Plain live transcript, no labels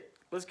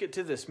let's get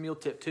to this Mule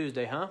Tip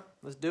Tuesday, huh?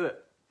 Let's do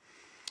it.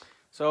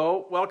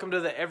 So, welcome to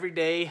the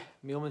Everyday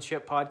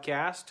Mulemanship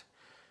Podcast.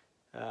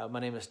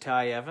 My name is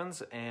Ty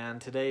Evans, and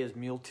today is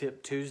Mule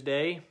Tip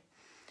Tuesday.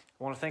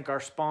 I want to thank our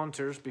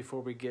sponsors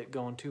before we get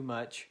going too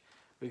much.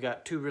 We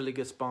got two really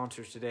good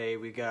sponsors today.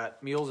 We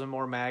got Mules and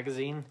More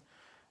magazine.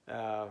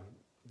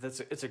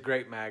 It's a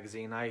great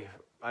magazine.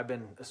 I've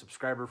been a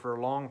subscriber for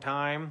a long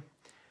time.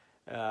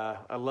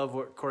 I love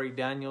what Corey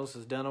Daniels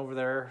has done over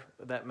there.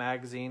 That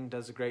magazine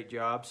does a great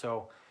job.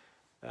 So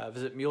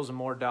visit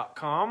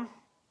mulesandmore.com.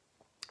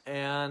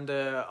 And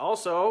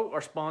also,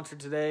 our sponsor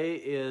today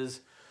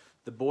is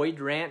the Boyd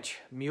Ranch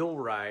Mule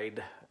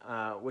Ride,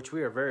 which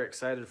we are very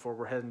excited for.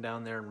 We're heading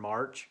down there in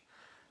March.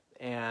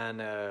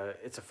 And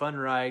it's a fun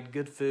ride,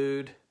 good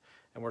food,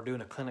 and we're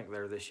doing a clinic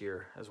there this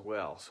year as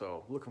well.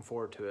 So looking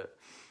forward to it.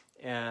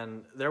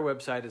 And their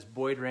website is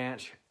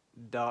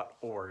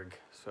boydranch.org.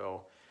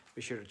 So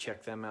be sure to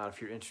check them out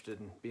if you're interested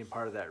in being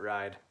part of that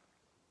ride.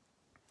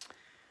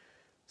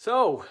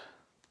 So,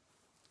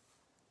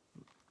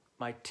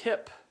 my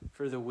tip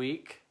for the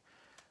week,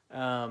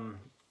 I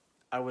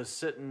was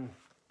sitting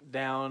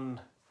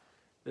down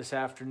this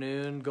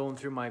afternoon going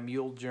through my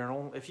mule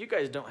journal. If you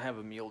guys don't have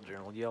a mule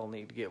journal, you'll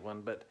need to get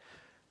one, but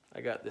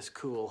I got this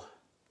cool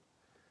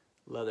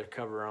leather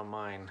cover on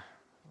mine.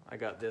 I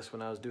got this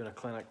when I was doing a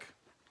clinic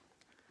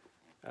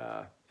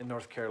in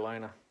North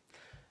Carolina.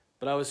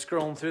 But I was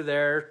scrolling through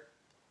there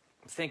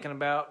thinking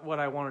about what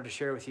I wanted to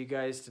share with you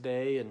guys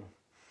today, and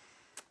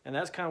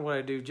that's kind of what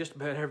I do just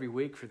about every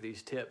week for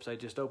these tips. I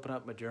just open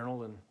up my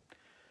journal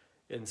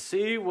and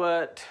see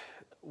what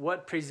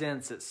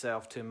presents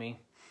itself to me.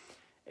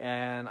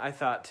 And I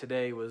thought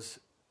today was,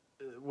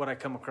 what I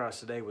come across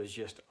today was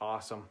just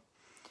awesome.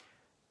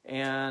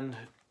 And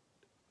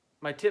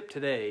my tip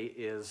today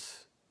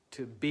is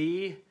to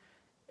be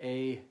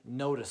a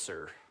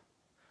noticer.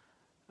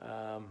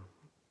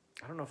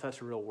 I don't know if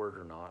that's a real word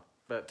or not,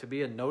 but to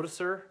be a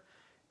noticer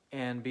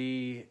and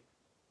be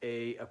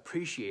a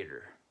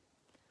appreciator.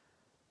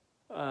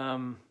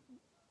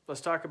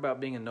 Let's talk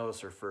about being a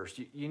noticer first.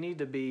 You need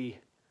to be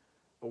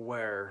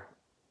aware.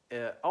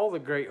 All the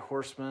great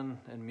horsemen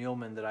and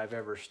mulemen that I've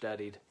ever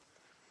studied,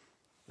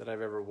 that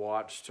I've ever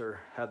watched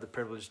or had the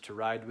privilege to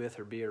ride with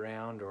or be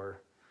around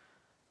or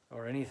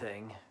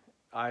anything,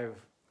 I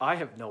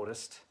have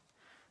noticed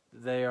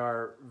they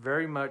are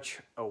very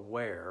much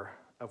aware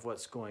of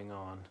what's going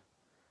on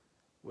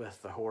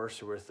with the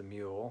horse or with the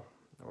mule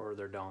or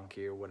their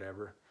donkey or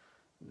whatever.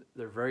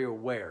 They're very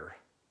aware,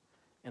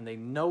 and they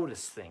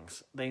notice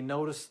things. They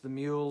notice the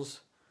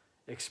mule's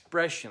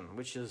expression,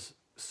 which is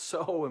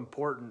so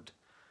important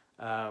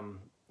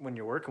when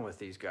you're working with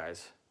these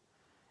guys.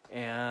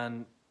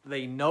 And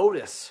they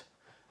notice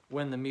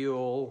when the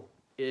mule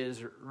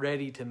is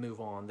ready to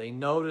move on. They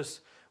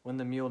notice when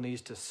the mule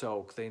needs to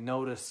soak. They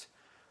notice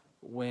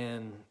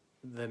when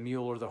the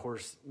mule or the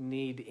horse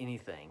need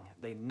anything.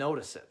 They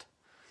notice it.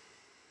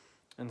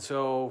 And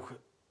so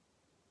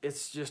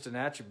it's just an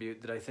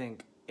attribute that I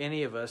think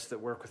any of us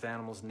that work with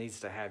animals needs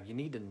to have. You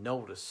need to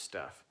notice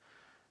stuff.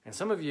 And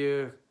some of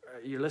you,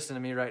 you're listening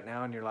to me right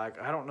now and you're like,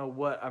 I don't know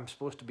what I'm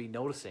supposed to be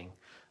noticing.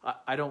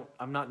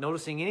 I'm not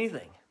noticing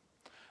anything.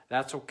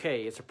 That's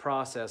okay. It's a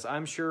process.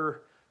 I'm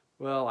sure,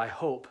 well, I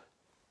hope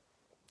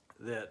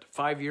that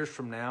 5 years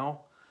from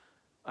now,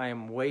 I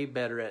am way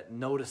better at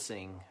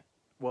noticing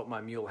what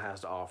my mule has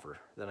to offer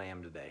than I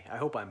am today. I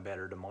hope I'm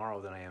better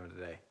tomorrow than I am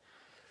today.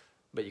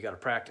 But you got to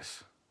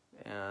practice.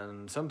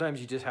 And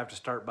sometimes you just have to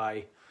start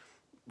by,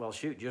 well,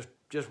 shoot,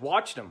 just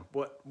watch them.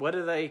 What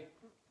do they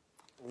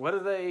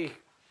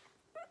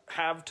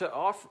have to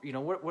offer? You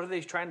know, what are they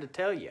trying to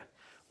tell you?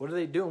 What are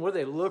they doing? What do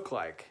they look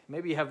like?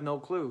 Maybe you have no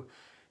clue.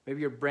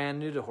 Maybe you're brand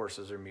new to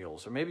horses or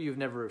mules, or maybe you've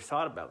never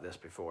thought about this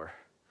before.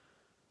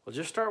 Well,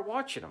 just start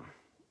watching them.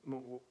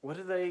 What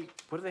do they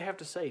have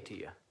to say to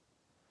you?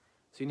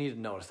 So you need to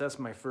notice. That's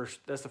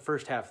the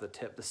first half of the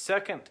tip. The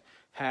second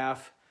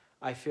half,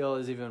 I feel,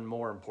 is even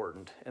more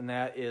important, and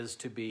that is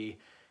to be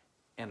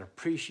an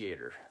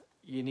appreciator.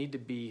 You need to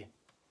be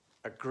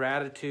a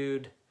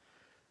gratitude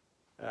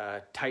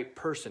type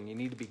person. You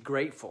need to be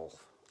grateful.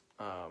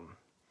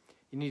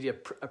 You need to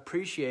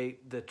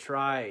appreciate the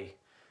try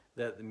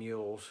that the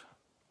mules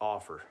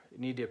offer. You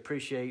need to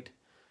appreciate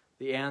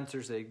the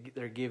answers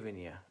they're giving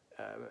you.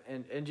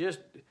 And just,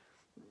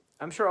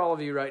 I'm sure all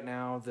of you right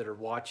now that are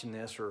watching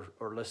this or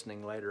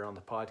listening later on the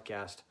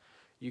podcast,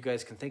 you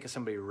guys can think of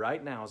somebody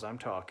right now as I'm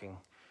talking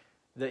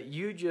that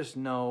you just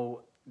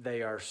know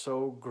they are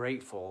so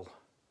grateful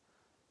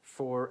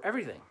for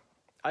everything.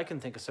 I can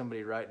think of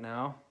somebody right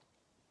now,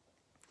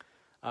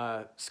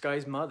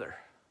 Sky's mother.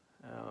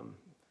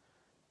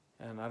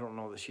 And I don't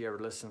know that she ever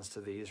listens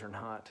to these or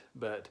not,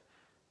 but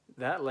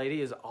that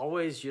lady is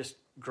always just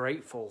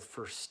grateful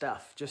for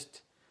stuff.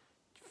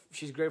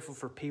 She's grateful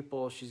for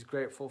people. She's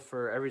grateful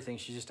for everything.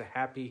 She's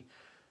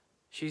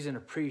she's an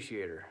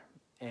appreciator.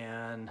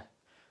 And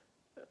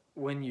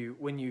when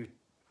you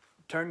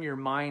turn your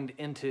mind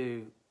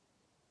into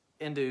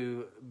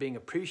being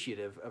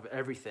appreciative of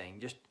everything,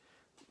 just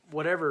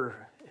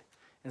whatever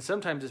And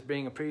sometimes it's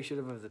being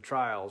appreciative of the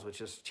trials,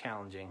 which is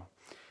challenging,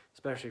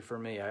 especially for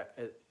me.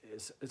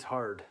 It's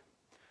hard,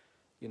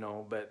 you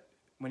know, but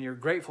when you're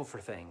grateful for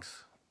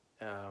things,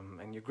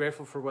 and you're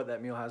grateful for what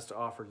that meal has to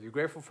offer, you're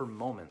grateful for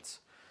moments.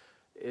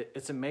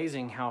 It's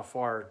amazing how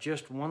far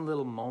just one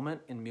little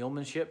moment in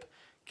mealmanship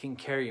can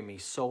carry me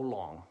so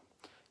long.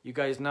 You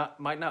guys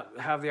might not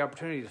have the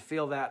opportunity to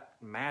feel that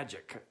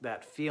magic,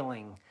 that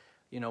feeling,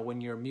 you know, when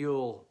your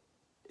meal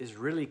is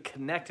really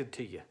connected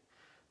to you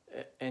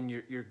and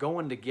you're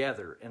going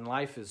together and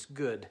life is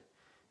good.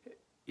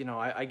 You know,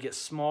 I get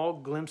small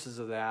glimpses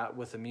of that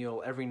with a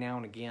meal every now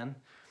and again,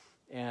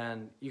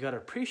 and you got to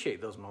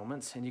appreciate those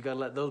moments, and you got to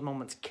let those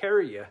moments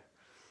carry you,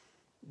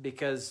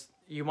 because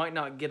you might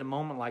not get a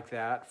moment like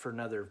that for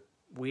another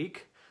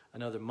week,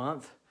 another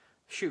month.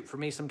 Shoot, for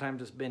me,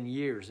 sometimes it's been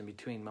years in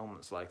between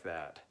moments like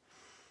that.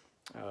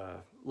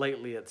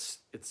 Lately,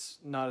 it's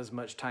not as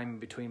much time in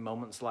between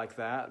moments like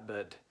that,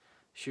 but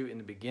shoot, in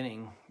the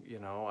beginning, you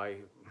know,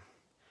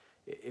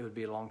 it would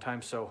be a long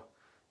time. So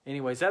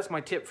anyways, that's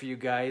my tip for you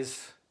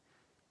guys,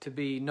 to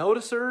be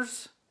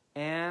noticers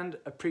and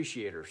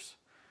appreciators.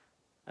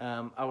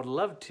 I would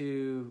love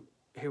to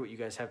hear what you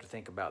guys have to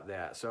think about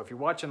that. So if you're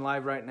watching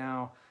live right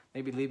now,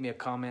 maybe leave me a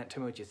comment,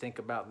 tell me what you think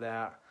about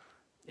that.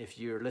 If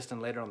you're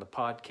listening later on the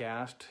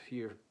podcast,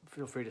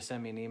 feel free to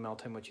send me an email,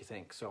 tell me what you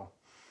think. So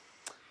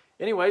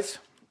anyways,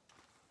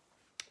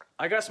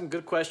 I got some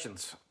good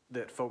questions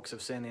that folks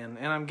have sent in,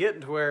 and I'm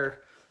getting to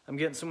where I'm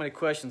getting so many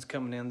questions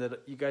coming in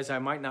that you guys, I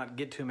might not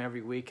get to them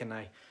every week, and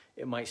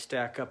it might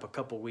stack up a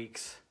couple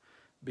weeks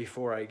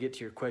before I get to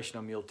your question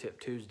on Meal Tip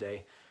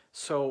Tuesday.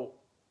 So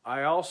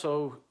I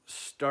also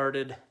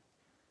started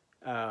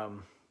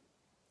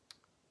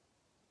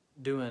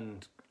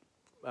doing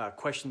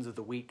questions of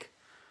the week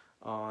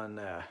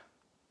on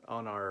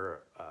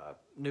our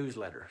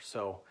newsletter.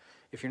 So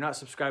if you're not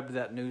subscribed to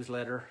that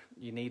newsletter,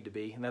 you need to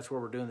be, and that's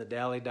where we're doing the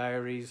daily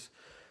diaries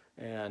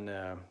and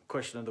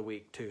question of the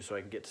week too, so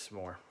I can get to some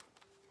more.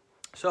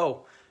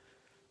 So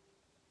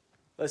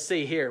let's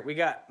see here. We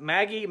got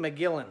Maggie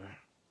McGillen.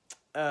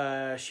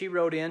 She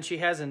wrote in. She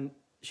has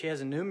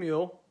a new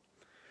mule,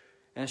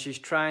 and she's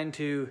trying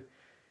to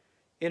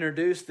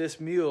introduce this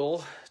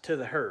mule to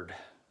the herd.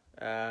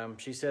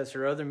 She says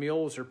her other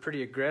mules are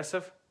pretty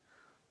aggressive,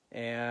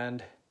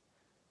 and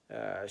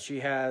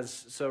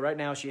so right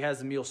now she has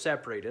the mule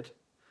separated,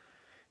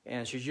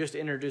 and she's just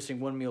introducing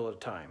one mule at a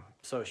time.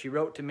 So she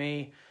wrote to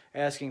me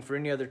asking for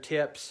any other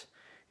tips,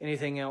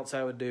 anything else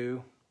I would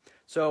do.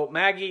 So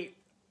Maggie,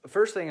 the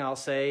first thing I'll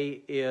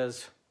say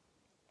is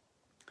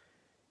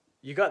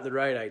you got the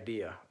right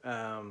idea.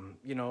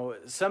 You know,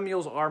 some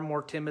mules are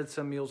more timid,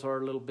 some mules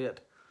are a little bit,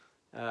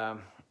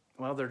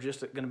 well, they're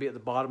just going to be at the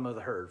bottom of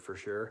the herd for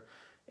sure.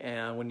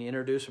 And when you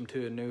introduce them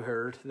to a new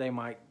herd, they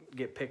might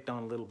get picked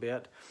on a little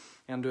bit.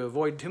 And to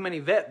avoid too many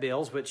vet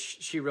bills, which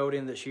she wrote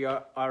in that she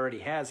already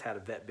has had a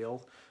vet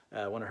bill,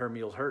 one of her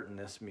mules hurting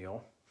this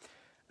mule,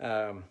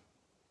 I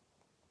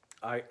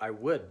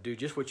would do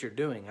just what you're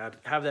doing. I'd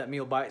have that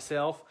mule by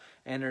itself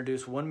and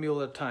introduce one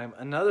mule at a time.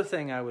 Another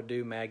thing I would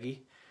do,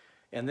 Maggie,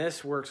 and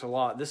this works a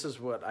lot, this is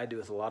what I do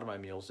with a lot of my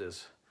mules,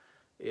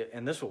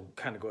 and this will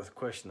kind of go with a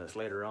question that's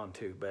later on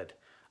too, but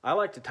I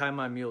like to tie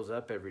my mules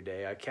up every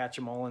day. I catch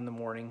them all in the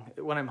morning.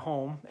 When I'm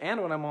home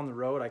and when I'm on the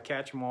road, I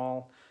catch them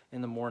all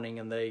in the morning,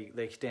 and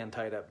they stand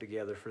tied up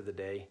together for the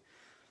day.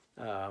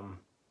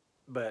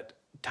 But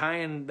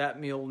tying that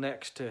mule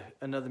next to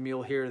another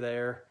mule here or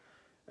there,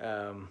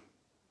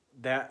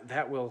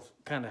 that will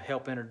kind of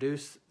help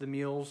introduce the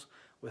mules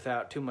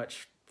without too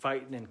much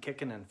fighting and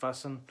kicking and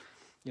fussing.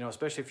 You know,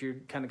 especially if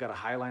you kind of got a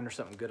high line or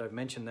something good. I've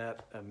mentioned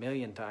that a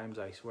million times,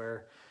 I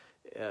swear,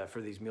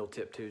 for these Meal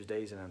Tip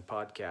Tuesdays and on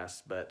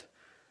podcasts, but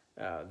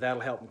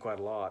that'll help them quite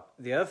a lot.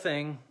 The other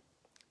thing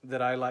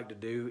that I like to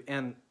do,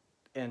 and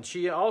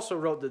she also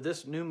wrote that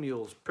this new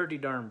mule's pretty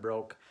darn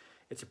broke.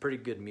 It's a pretty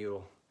good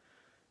mule.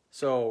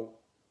 So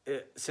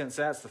since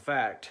that's the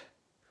fact,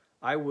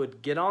 I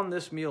would get on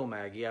this mule,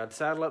 Maggie. I'd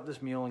saddle up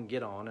this mule and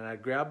get on, and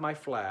I'd grab my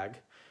flag,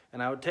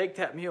 and I would take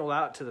that mule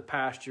out to the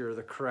pasture or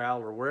the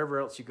corral or wherever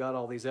else you got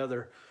all these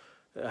other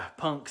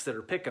punks that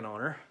are picking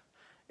on her.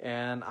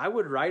 And I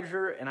would ride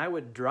her, and I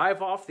would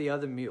drive off the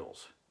other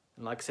mules.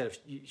 And like I said,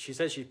 she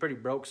says she's pretty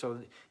broke, so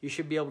you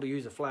should be able to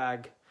use a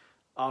flag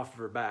off of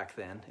her back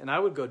then. And I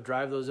would go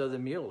drive those other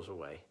mules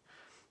away.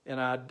 And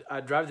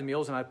I'd drive the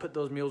mules, and I'd put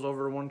those mules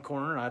over in one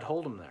corner, and I'd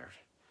hold them there.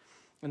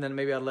 And then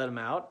maybe I'd let them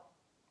out,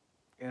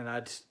 and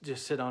I'd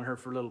just sit on her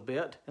for a little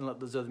bit and let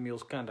those other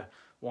mules kind of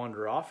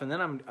wander off. And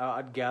then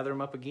I'd gather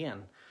them up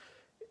again.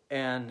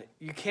 And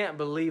you can't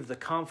believe the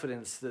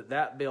confidence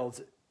that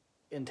builds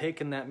in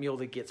taking that mule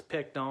that gets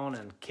picked on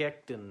and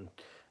kicked and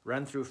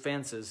run through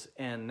fences,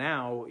 and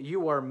now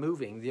you are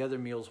moving the other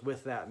mules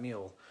with that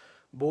mule.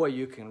 Boy,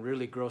 you can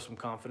really grow some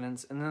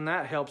confidence, and then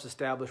that helps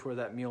establish where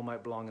that mule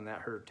might belong in that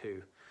herd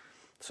too.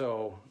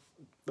 So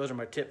those are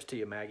my tips to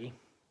you, Maggie.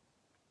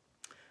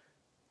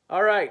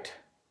 All right,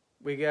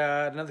 we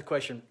got another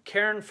question.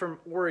 Karen from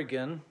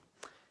Oregon,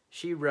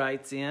 she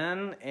writes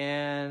in,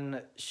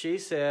 and she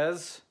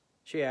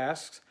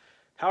asks,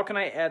 How can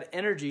I add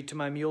energy to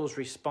my mule's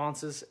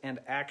responses and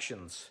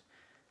actions?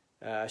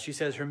 She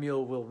says her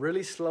mule will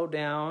really slow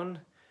down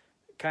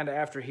kind of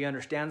after he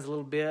understands a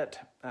little bit.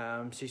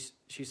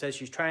 She says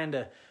she's trying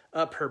to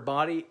up her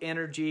body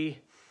energy,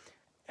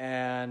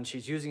 and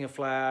she's using a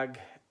flag,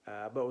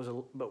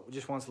 but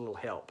just wants a little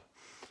help.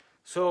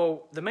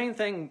 So the main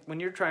thing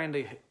when you're trying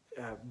to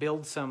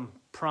build some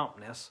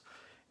promptness,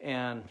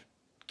 and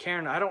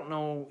Karen, I don't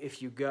know if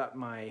you got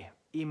my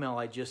email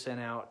I just sent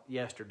out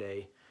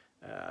yesterday,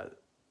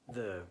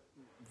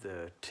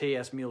 the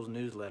TS Mules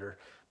newsletter,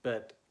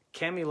 but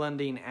Cami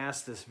Lundeen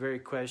asked this very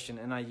question,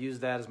 and I used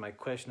that as my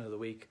question of the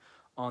week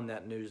on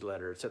that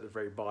newsletter. It's at the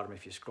very bottom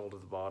if you scroll to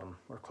the bottom,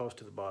 or close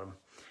to the bottom.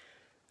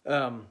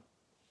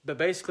 But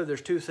basically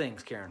there's two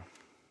things, Karen.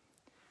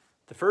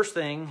 The first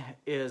thing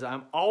is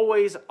I'm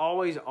always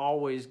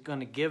going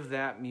to give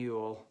that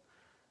mule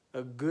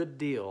a good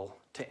deal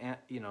to,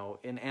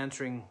 in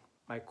answering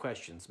my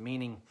questions,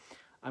 meaning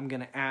I'm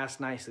going to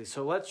ask nicely.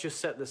 So let's just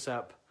set this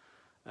up.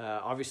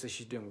 Obviously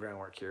she's doing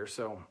groundwork here.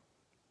 So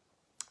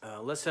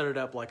let's set it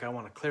up like I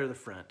want to clear the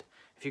front.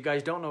 If you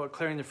guys don't know what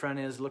clearing the front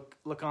is,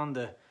 look on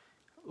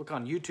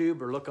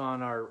YouTube or look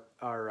on our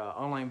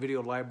online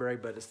video library,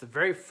 but it's the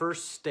very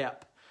first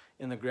step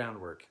in the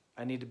groundwork.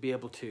 I need to be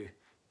able to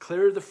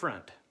clear the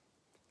front.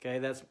 Okay,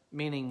 that's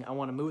meaning I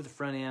want to move the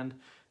front end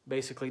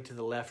basically to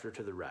the left or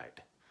to the right.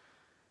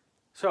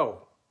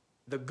 So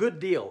the good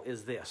deal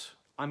is this.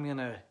 I'm going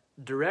to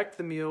direct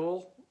the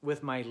mule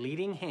with my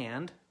leading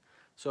hand.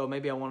 So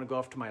maybe I want to go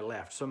off to my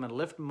left. So I'm going to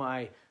lift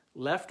my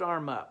left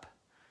arm up,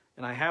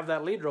 and I have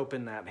that lead rope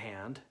in that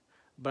hand,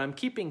 but I'm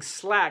keeping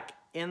slack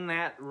in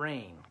that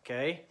rein,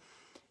 okay?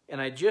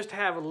 And I just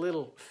have a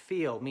little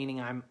feel,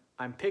 meaning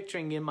I'm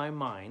picturing in my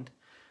mind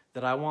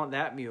that I want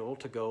that mule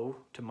to go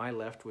to my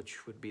left,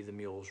 which would be the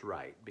mule's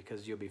right,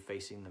 because you'll be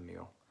facing the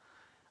mule.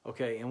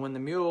 Okay, and when the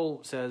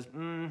mule says,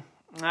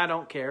 I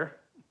don't care,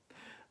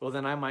 well,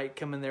 then I might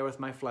come in there with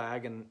my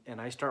flag, and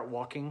I start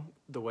walking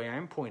the way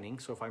I'm pointing.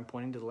 So if I'm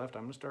pointing to the left,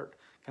 I'm going to start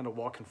kind of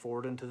walking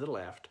forward and to the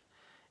left,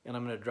 and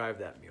I'm going to drive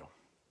that mule.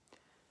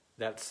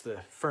 That's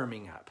the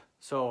firming up.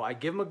 So I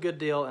give them a good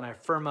deal, and I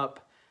firm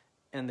up,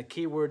 and the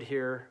key word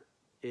here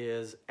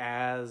is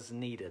as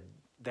needed.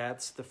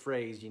 That's the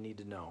phrase you need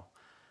to know.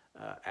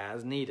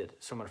 As needed.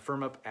 So I'm going to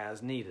firm up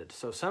as needed.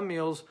 So some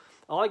mules,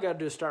 all I got to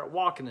do is start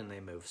walking and they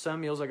move. Some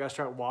mules I got to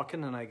start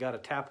walking and I got to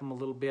tap them a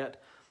little bit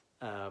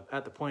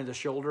at the point of the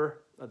shoulder,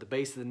 at the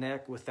base of the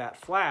neck with that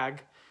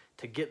flag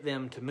to get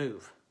them to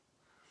move.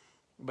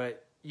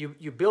 But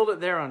you build it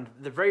there on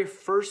the very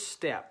first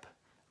step.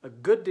 A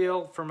good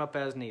deal, firm up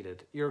as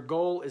needed. Your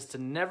goal is to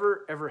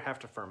never ever have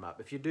to firm up.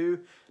 If you do,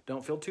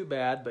 don't feel too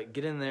bad, but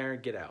get in there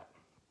and get out.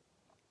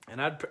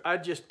 And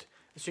I'd just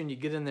as soon you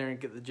get in there and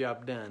get the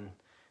job done.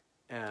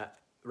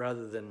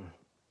 Rather than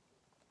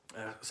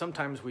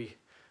sometimes we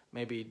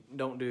maybe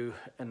don't do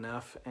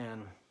enough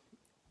and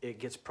it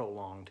gets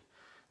prolonged.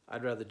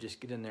 I'd rather just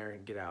get in there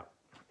and get out.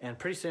 And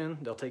pretty soon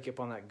they'll take you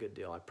up on that good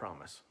deal, I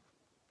promise.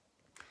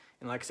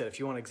 And like I said, if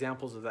you want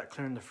examples of that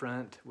clearing the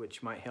front,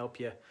 which might help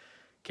you,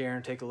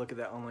 Karen, take a look at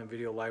that online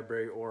video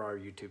library or our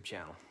YouTube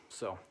channel.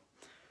 So,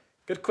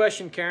 good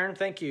question, Karen.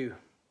 Thank you.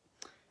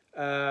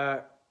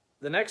 The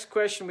next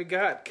question we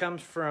got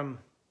comes from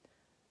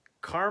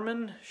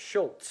Carmen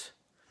Schultz.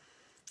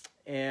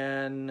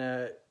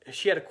 And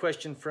she had a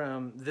question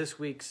from this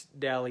week's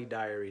Daily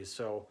Diaries.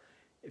 So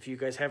if you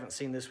guys haven't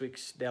seen this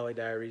week's Daily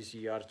Diaries,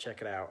 you ought to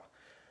check it out.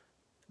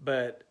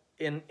 But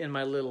in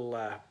my little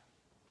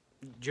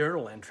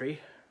journal entry,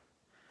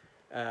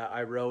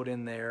 I wrote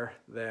in there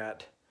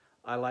that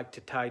I like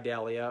to tie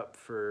Dally up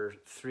for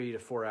 3 to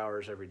 4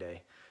 hours every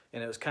day.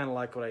 And it was kind of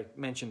like what I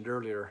mentioned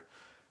earlier.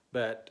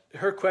 But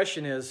her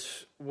question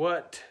is,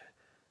 what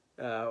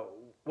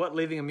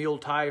leaving a mule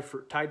tied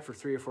for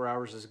 3 or 4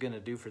 hours is going to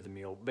do for the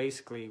mule.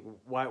 Basically,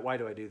 why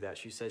do I do that?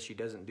 She says she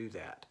doesn't do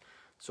that.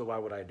 So why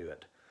would I do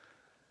it?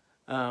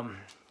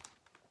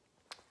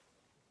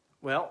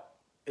 Well,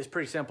 it's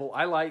pretty simple.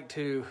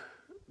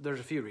 There's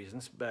a few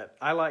reasons, but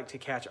I like to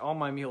catch all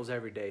my mules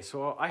every day.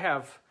 So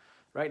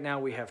right now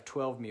we have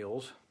 12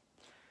 mules.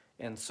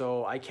 And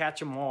so I catch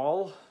them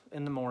all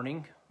in the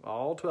morning,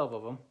 all 12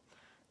 of them,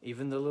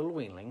 even the little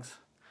weanlings.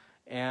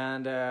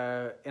 And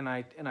I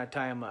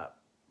tie them up.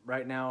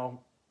 Right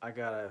now, I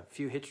got a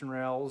few hitching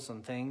rails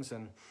and things,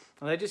 and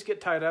they just get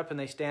tied up and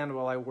they stand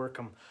while I work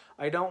them.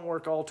 I don't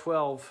work all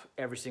 12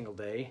 every single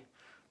day,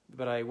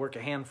 but I work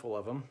a handful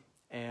of them,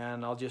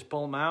 and I'll just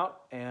pull them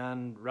out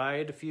and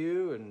ride a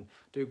few and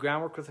do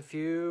groundwork with a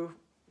few,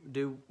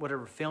 do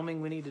whatever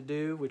filming we need to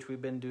do, which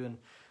we've been doing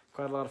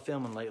quite a lot of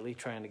filming lately,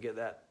 trying to get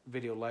that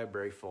video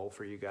library full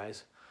for you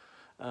guys.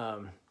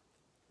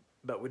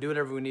 But we do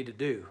whatever we need to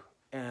do,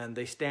 and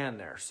they stand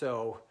there.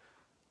 So,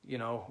 you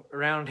know,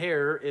 around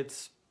here,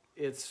 it's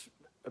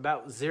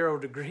about 0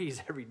 degrees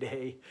every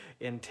day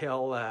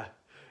until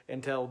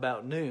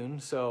about noon.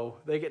 So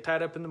they get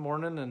tied up in the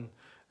morning,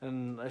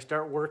 and I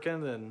start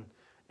working,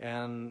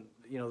 and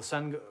you know, the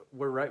sun.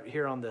 We're right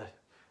here on the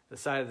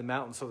side of the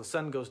mountain, so the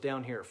sun goes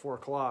down here at 4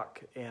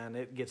 o'clock, and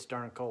it gets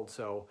darn cold.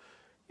 So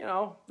you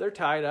know, they're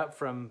tied up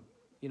from,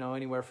 you know,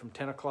 anywhere from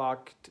 10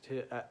 o'clock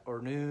to or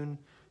noon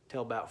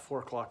till about 4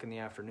 o'clock in the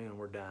afternoon.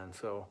 We're done.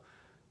 So,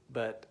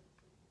 but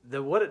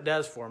what it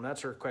does for them,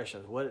 that's her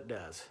question, is what it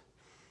does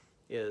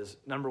is,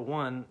 number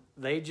one,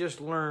 they just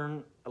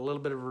learn a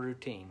little bit of a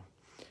routine.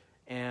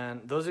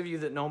 And those of you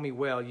that know me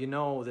well, you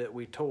know that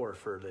we tour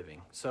for a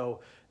living.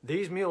 So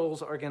these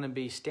mules are going to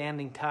be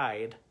standing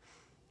tied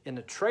in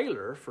a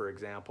trailer, for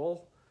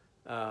example,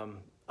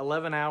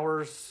 11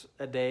 hours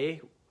a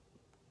day,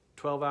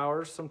 12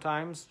 hours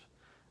sometimes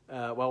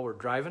while we're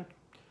driving.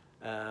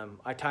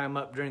 I tie them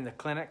up during the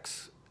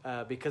clinics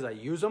because I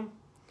use them.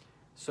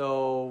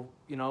 So,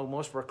 you know,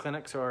 most of our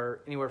clinics are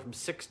anywhere from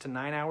 6 to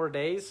 9 hour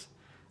days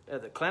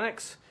at the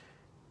clinics.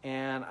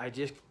 And I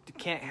just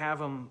can't have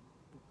them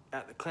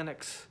at the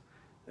clinics,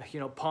 you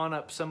know, pawn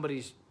up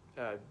somebody's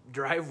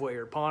driveway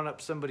or pawn up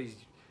somebody's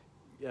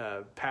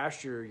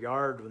pasture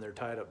yard when they're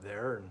tied up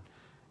there.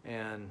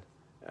 And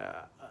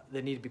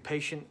they need to be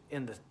patient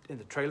in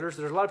the trailers.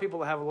 There's a lot of people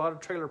that have a lot of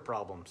trailer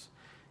problems.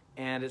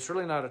 And it's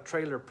really not a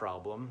trailer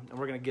problem. And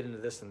we're going to get into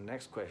this in the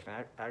next question,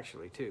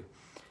 actually, too.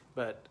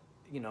 But,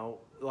 you know,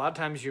 a lot of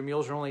times your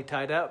mules are only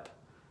tied up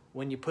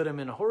when you put them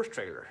in a horse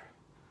trailer.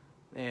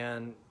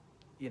 And,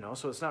 you know,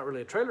 so it's not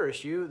really a trailer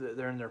issue that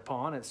they're in their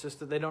pawn. It's just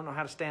that they don't know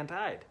how to stand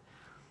tied.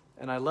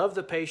 And I love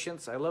the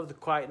patience. I love the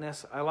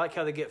quietness. I like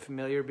how they get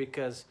familiar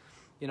because,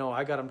 you know,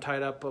 I got them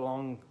tied up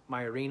along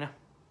my arena.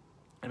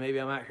 And maybe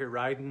I'm out here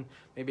riding.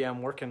 Maybe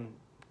I'm working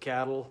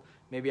cattle.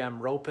 Maybe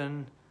I'm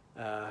roping.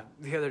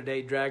 The other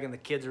day, dragging the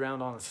kids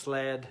around on a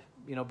sled,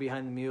 you know,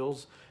 behind the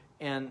mules.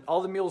 And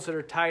all the mules that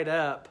are tied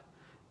up,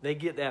 they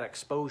get that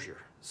exposure.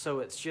 So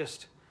it's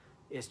just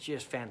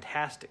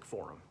fantastic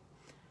for them.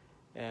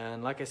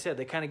 And like I said,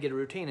 they kind of get a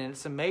routine, and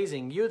it's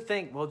amazing. You'd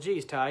think, well,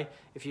 geez, Ty,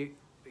 if you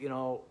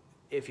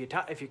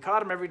caught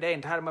them every day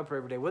and tied them up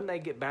every day, wouldn't they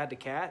get bad to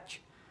catch?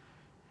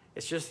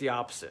 It's just the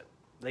opposite.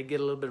 They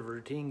get a little bit of a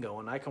routine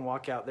going. I can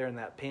walk out there in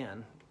that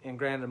pen, and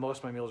granted, most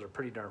of my mules are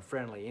pretty darn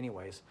friendly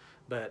anyways,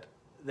 but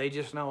they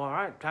just know, all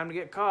right, time to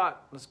get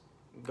caught. Let's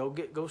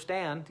go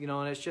stand, you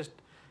know, and it's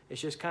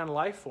just kind of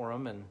life for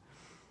them.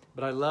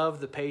 But I love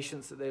the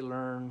patience that they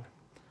learn.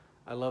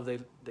 I love they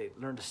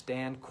learn to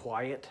stand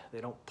quiet.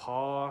 They don't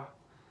paw.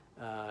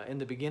 In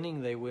the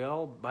beginning, they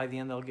will. By the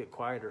end, they'll get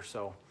quieter.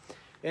 So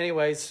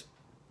anyways,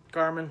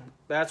 Carmen,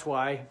 that's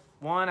why.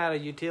 One, out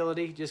of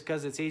utility, just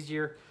because it's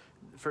easier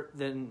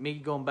than me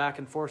going back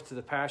and forth to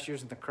the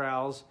pastures and the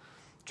corrals,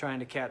 trying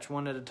to catch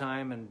one at a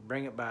time and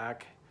bring it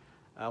back.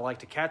 I like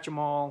to catch them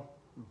all,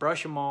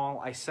 brush them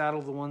all. I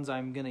saddle the ones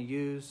I'm going to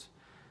use.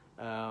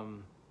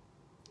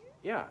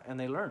 Yeah, and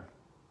they learn.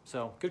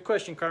 So good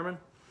question, Carmen.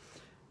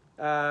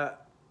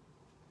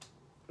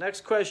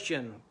 Next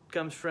question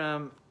comes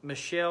from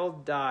Michelle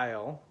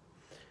Dial.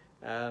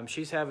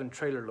 She's having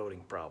trailer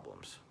loading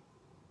problems.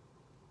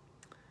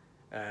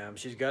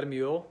 She's got a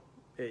mule.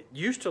 It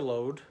used to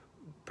load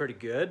pretty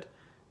good,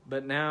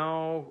 but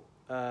now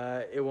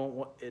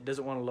it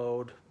doesn't want to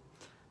load,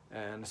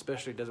 and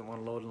especially doesn't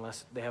want to load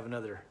unless they have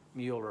another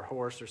mule or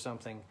horse or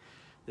something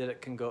that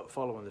it can go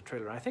follow in the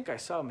trailer. I think I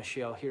saw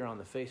Michelle here on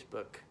the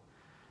Facebook.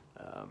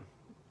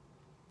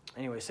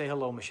 Anyway, say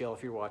hello, Michelle,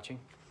 if you're watching.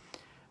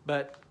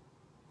 But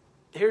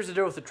here's the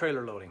deal with the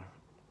trailer loading.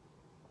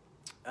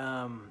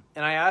 And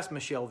I asked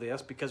Michelle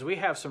this because we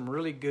have some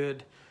really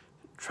good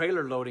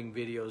trailer loading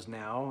videos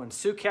now, and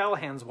Sue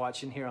Callahan's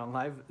watching here on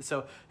live.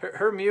 So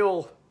her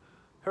mule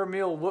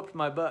whooped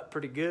my butt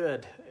pretty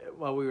good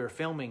while we were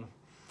filming.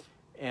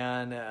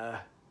 And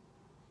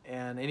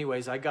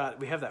anyways,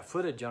 we have that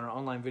footage on our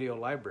online video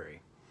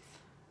library.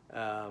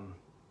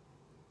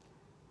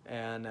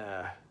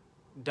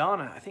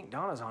 Donna, I think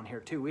Donna's on here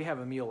too. We have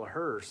a mule of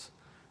hers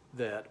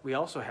that we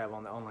also have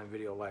on the online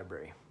video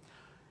library.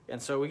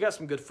 And so we got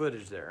some good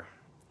footage there.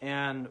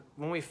 And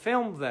when we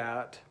filmed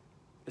that,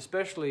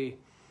 especially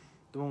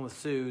the one with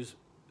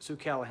Sue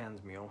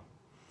Callahan's mule,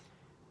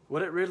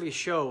 what it really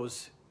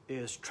shows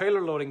is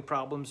trailer loading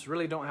problems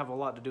really don't have a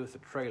lot to do with the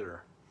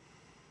trailer.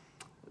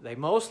 They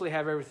mostly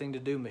have everything to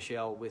do,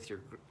 Michelle, with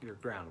your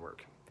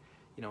groundwork.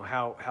 You know,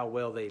 how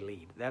well they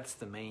lead. That's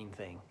the main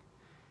thing,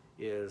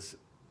 is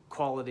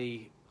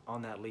quality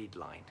on that lead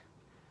line.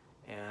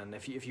 And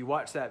if you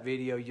watch that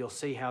video, you'll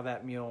see how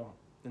that mule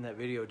in that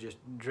video just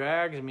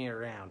drags me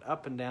around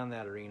up and down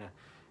that arena,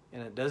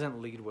 and it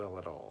doesn't lead well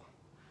at all.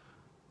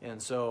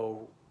 And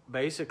so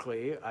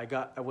basically I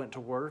went to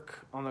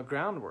work on the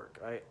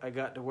groundwork. I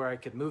got to where I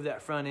could move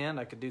that front end,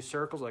 I could do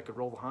circles, I could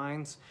roll the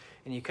hinds,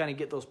 and you kind of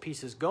get those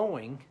pieces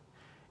going,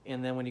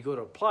 and then when you go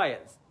to apply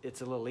it, it's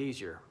a little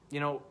easier.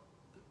 You know,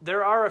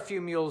 there are a few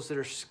mules that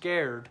are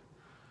scared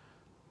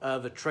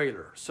of a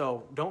trailer.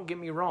 So don't get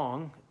me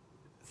wrong,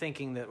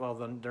 thinking that, well,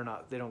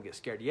 they don't get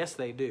scared. Yes,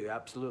 they do,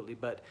 absolutely.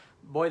 But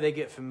boy, they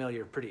get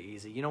familiar pretty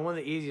easy. You know, one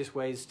of the easiest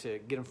ways to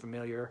get them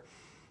familiar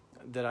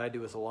that I do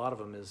with a lot of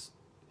them is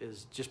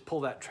just pull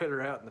that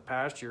trailer out in the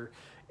pasture,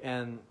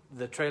 and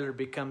the trailer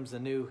becomes the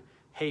new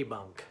hay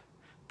bunk.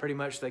 Pretty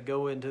much they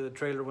go into the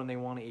trailer when they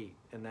want to eat,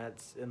 and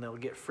they'll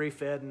get free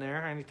fed in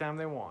there anytime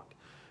they want.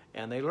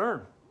 And they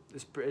learn.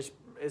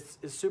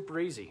 it's super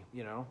easy,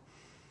 you know.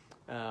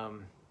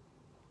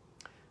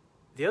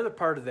 The other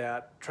part of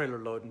that trailer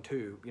loading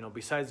too, you know,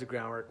 besides the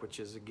groundwork, which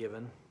is a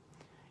given,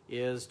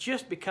 is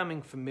just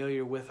becoming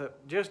familiar with it,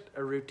 just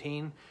a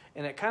routine.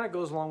 And it kind of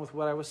goes along with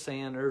what I was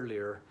saying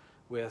earlier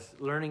with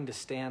learning to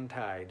stand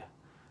tied.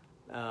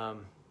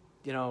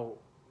 You know,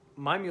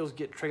 my mules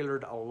get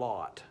trailered a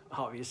lot,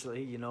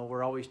 obviously. You know,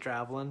 we're always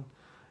traveling.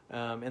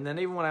 And then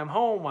even when I'm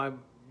home, I'm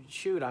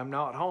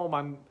not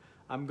home.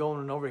 I'm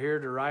going over here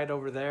to ride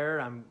over there.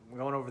 I'm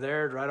going over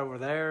there to ride over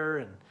there.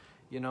 And,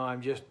 you know,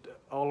 I'm just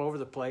all over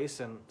the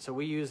place. And so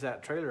we use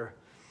that trailer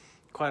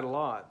quite a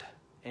lot.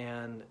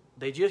 And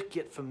they just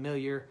get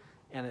familiar,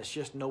 and it's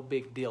just no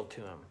big deal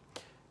to them.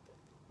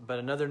 But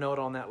another note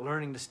on that,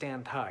 learning to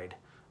stand tied.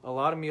 A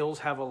lot of mules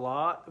have a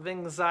lot of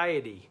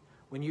anxiety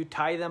when you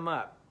tie them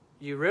up.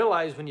 You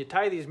realize when you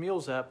tie these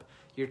mules up,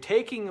 you're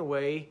taking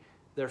away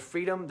their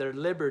freedom, their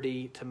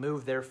liberty to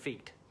move their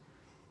feet.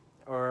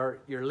 Or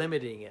you're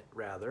limiting it,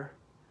 rather.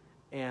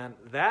 And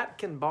that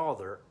can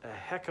bother a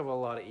heck of a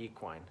lot of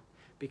equine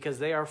because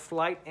they are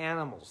flight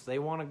animals. They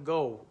want to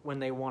go when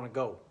they want to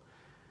go.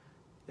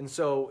 And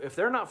so if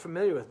they're not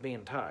familiar with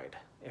being tied,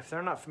 if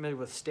they're not familiar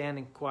with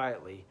standing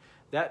quietly,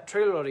 that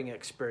trailer loading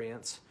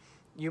experience,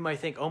 you might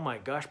think, oh my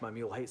gosh, my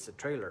mule hates the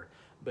trailer.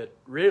 But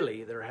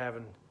really, they're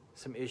having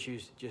some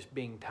issues just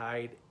being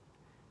tied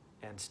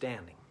and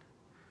standing.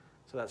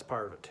 So that's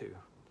part of it too.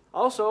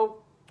 Also,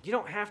 you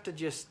don't have to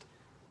just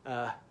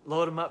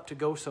load them up to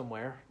go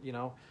somewhere. You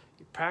know,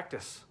 you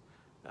practice.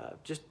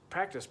 Just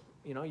practice.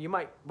 You know, you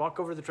might walk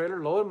over the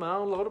trailer, load them,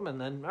 unload them, and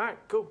then, all right,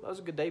 cool, that was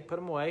a good day, put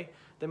them away.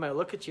 They might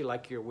look at you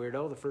like you're a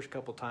weirdo the first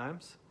couple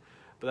times,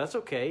 but that's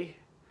okay.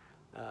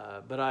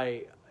 But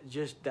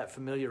that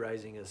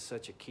familiarizing is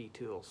such a key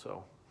tool.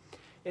 So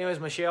anyways,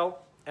 Michelle,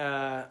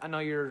 I know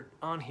you're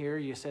on here.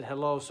 You said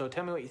hello, so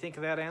tell me what you think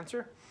of that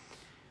answer.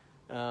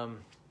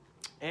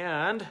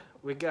 And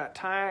we got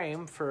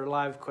time for a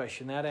live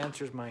question. That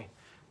answers my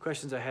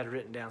questions I had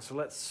written down. So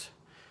let's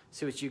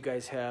see what you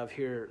guys have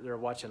here. They're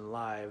watching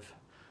live.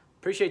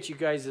 Appreciate you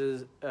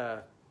guys'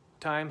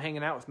 time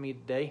hanging out with me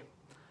today.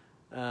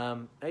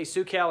 Hey,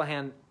 Sue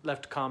Callahan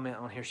left a comment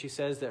on here. She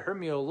says that her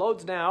mule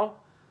loads now.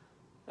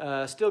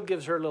 Still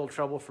gives her a little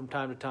trouble from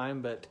time to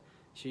time, but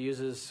she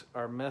uses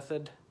our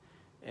method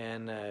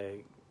and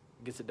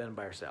gets it done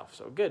by herself.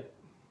 So good.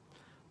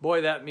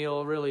 Boy, that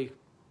mule really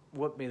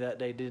whooped me that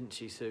day, didn't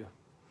she, Sue?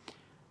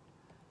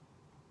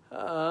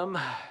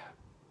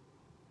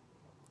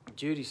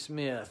 Judy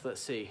Smith,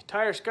 let's see.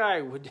 Tire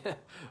Sky,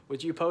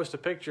 would you post a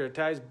picture of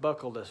Ty's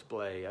buckle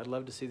display? I'd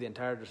love to see the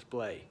entire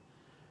display,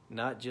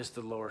 not just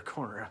the lower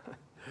corner.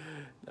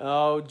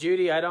 Oh,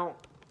 Judy,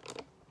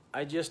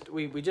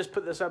 we just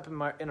put this up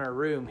in our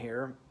room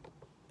here,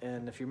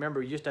 and if you remember,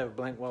 we used to have a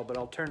blank wall, but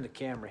I'll turn the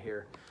camera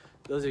here.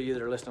 Those of you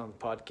that are listening on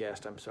the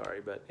podcast, I'm sorry,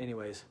 but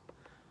anyways,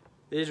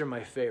 these are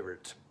my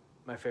favorites,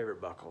 my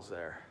favorite buckles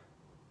there.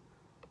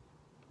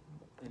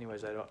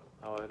 Anyways, I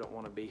don't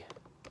want to be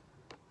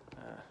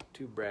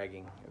too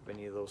bragging of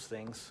any of those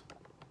things.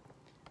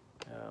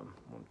 I'm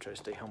going to try to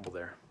stay humble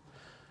there.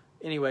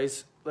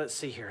 Anyways, let's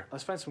see here.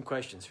 Let's find some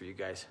questions for you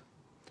guys.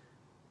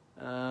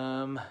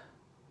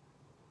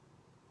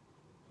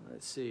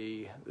 Let's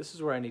see. This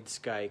is where I need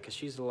Sky because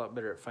she's a lot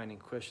better at finding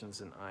questions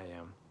than I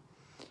am.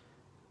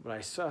 But I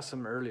saw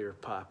some earlier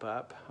pop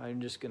up. I'm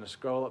just going to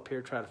scroll up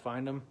here, try to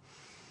find them.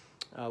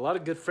 A lot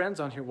of good friends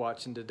on here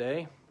watching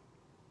today.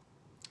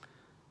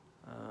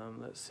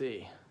 Let's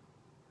see.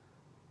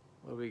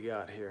 What do we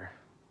got here?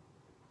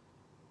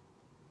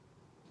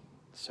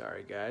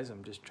 Sorry, guys.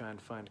 I'm just trying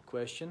to find a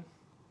question.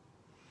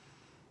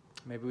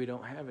 Maybe we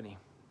don't have any.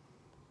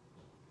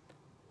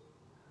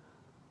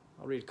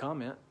 I'll read a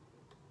comment.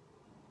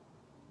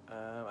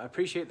 I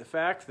appreciate the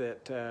fact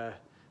that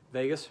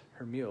Vegas,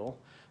 her mule,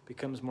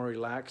 becomes more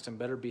relaxed and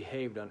better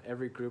behaved on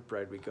every group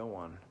ride we go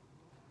on.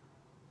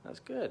 That's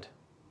good.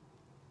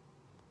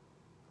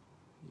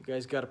 You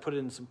guys got to put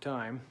in some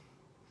time.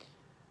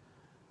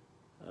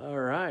 All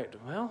right.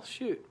 Well,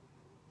 shoot.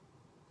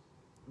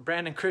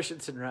 Brandon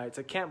Christensen writes,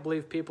 I can't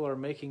believe people are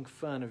making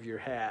fun of your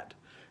hat.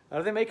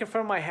 Are they making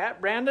fun of my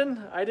hat,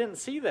 Brandon? I didn't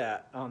see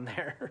that on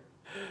there.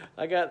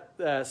 I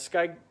got,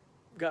 Sky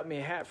got me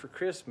a hat for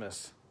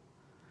Christmas.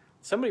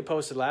 Somebody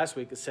posted last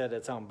week that said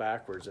it's on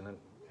backwards, and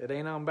it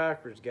ain't on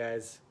backwards,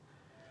 guys.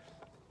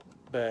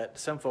 But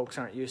some folks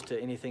aren't used to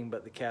anything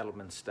but the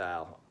cattleman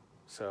style.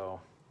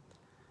 So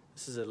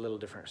this is a little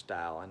different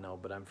style, I know,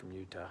 but I'm from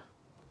Utah.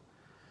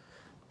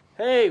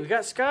 Hey, we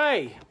got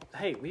Sky.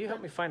 Hey, will you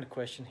help me find a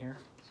question here?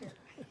 Sure.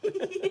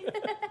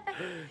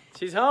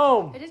 She's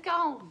home. I just got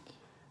home.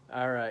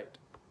 All right.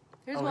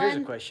 Here's here's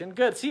a question.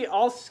 Good. See,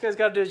 all this guy's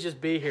got to do is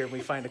just be here and we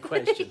find a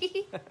question.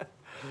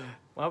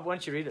 Well, why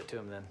don't you read it to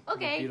him then?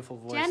 Okay. Beautiful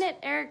voice. Janet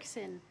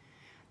Erickson.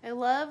 I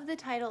love the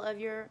title of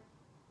your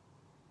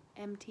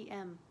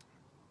MTM.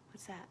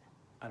 What's that?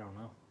 I don't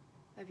know.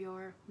 Of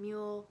your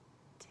mule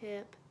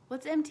tip.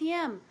 What's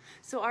MTM?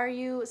 So are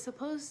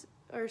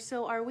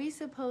we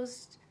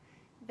supposed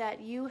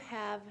that you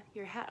have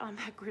your hat on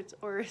backwards,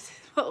 or is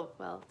it,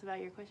 well, it's about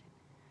your question.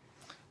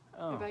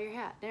 What Oh, about your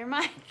hat? Never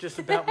mind. just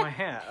about my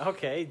hat.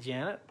 Okay,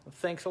 Janet.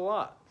 Thanks a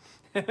lot.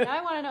 Now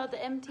I want to know what the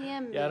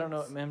MTM means. Yeah, I don't know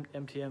what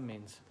MTM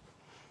means.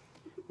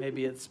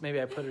 Maybe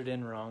I put it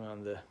in wrong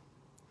on the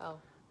Oh.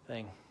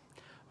 thing.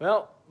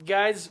 Well,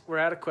 guys, we're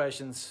out of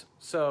questions.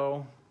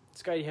 So,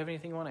 Sky, you have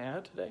anything you want to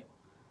add today?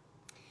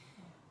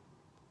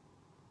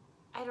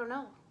 I don't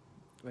know.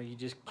 Well, you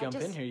just jump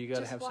in here. You got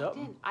to have walked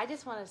something. in. I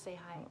just want to say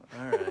hi.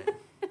 All right.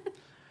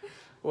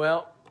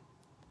 Well,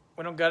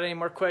 we don't got any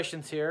more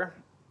questions here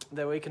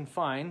that we can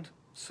find.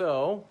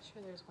 So,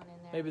 Sure, there's one in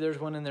there. maybe there's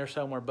one in there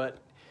somewhere. But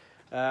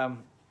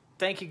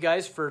thank you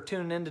guys for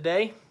tuning in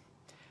today.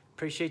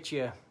 Appreciate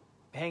you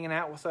hanging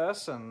out with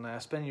us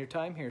and spending your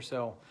time here.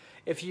 So,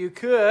 if you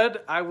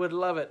could, I would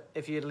love it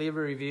if you'd leave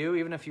a review.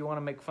 Even if you want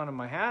to make fun of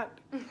my hat,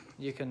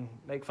 you can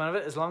make fun of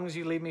it as long as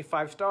you leave me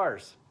 5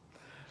 stars.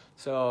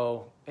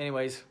 So,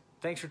 anyways,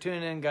 thanks for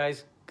tuning in,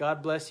 guys.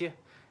 God bless you,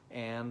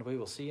 and we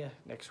will see you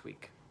next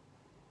week.